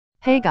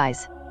Hey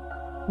guys!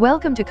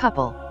 Welcome to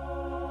Couple.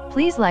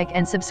 Please like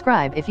and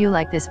subscribe if you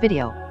like this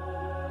video.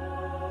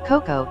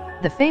 Koko,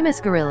 the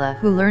famous gorilla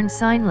who learned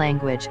sign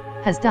language,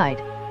 has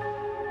died.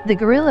 The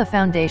Gorilla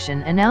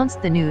Foundation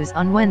announced the news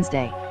on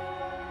Wednesday.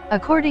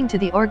 According to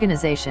the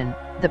organization,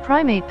 the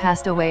primate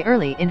passed away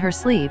early in her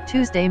sleep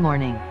Tuesday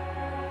morning.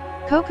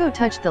 Koko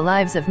touched the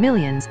lives of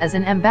millions as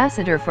an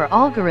ambassador for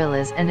all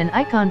gorillas and an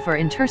icon for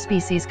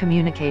interspecies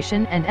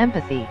communication and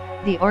empathy,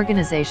 the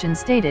organization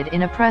stated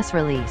in a press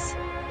release.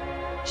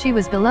 She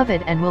was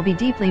beloved and will be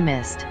deeply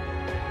missed.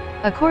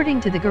 According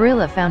to the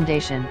Gorilla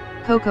Foundation,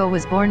 Koko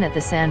was born at the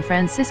San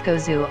Francisco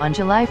Zoo on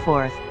July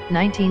 4,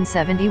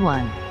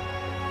 1971.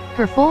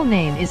 Her full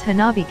name is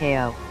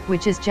Hanabikyo,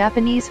 which is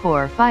Japanese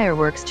for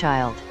fireworks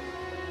child.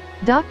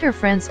 Dr.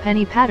 Frances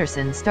Penny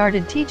Patterson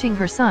started teaching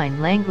her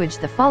sign language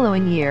the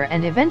following year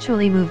and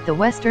eventually moved the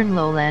Western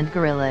Lowland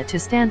gorilla to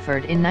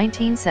Stanford in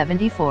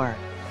 1974.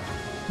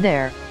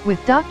 There,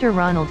 with Dr.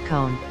 Ronald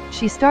Cohn,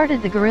 she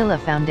started the Gorilla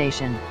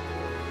Foundation.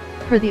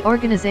 For the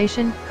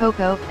organization,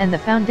 Koko and the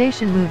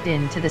foundation moved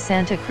into the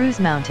Santa Cruz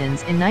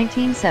Mountains in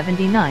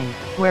 1979,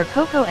 where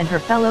Koko and her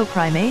fellow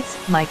primates,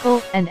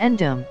 Michael and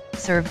Endum,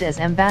 served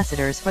as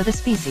ambassadors for the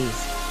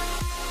species.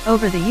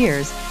 Over the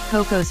years,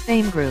 Koko's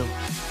fame grew.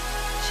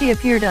 She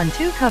appeared on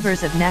 2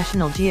 covers of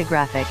National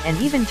Geographic and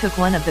even took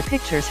one of the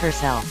pictures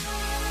herself.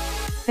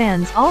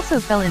 Fans also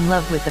fell in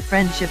love with the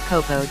friendship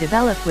Koko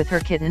developed with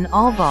her kitten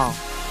All Ball.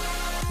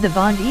 The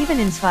bond even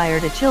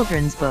inspired a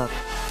children's book.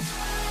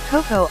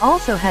 Koko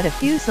also had a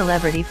few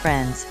celebrity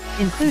friends,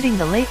 including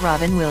the late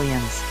Robin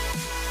Williams.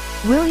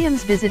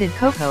 Williams visited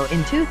Koko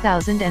in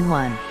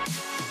 2001.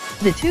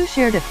 The two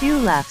shared a few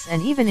laughs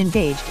and even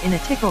engaged in a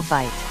tickle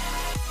fight.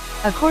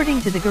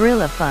 According to the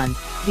Gorilla Fund,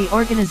 the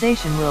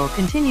organization will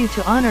continue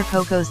to honor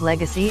Koko's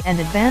legacy and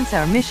advance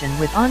our mission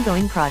with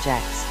ongoing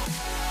projects.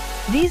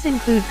 These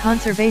include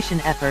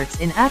conservation efforts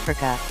in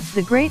Africa,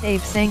 the Great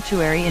Ape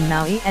Sanctuary in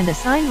Maui, and a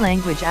sign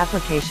language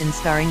application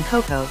starring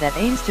Koko that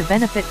aims to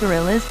benefit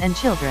gorillas and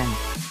children.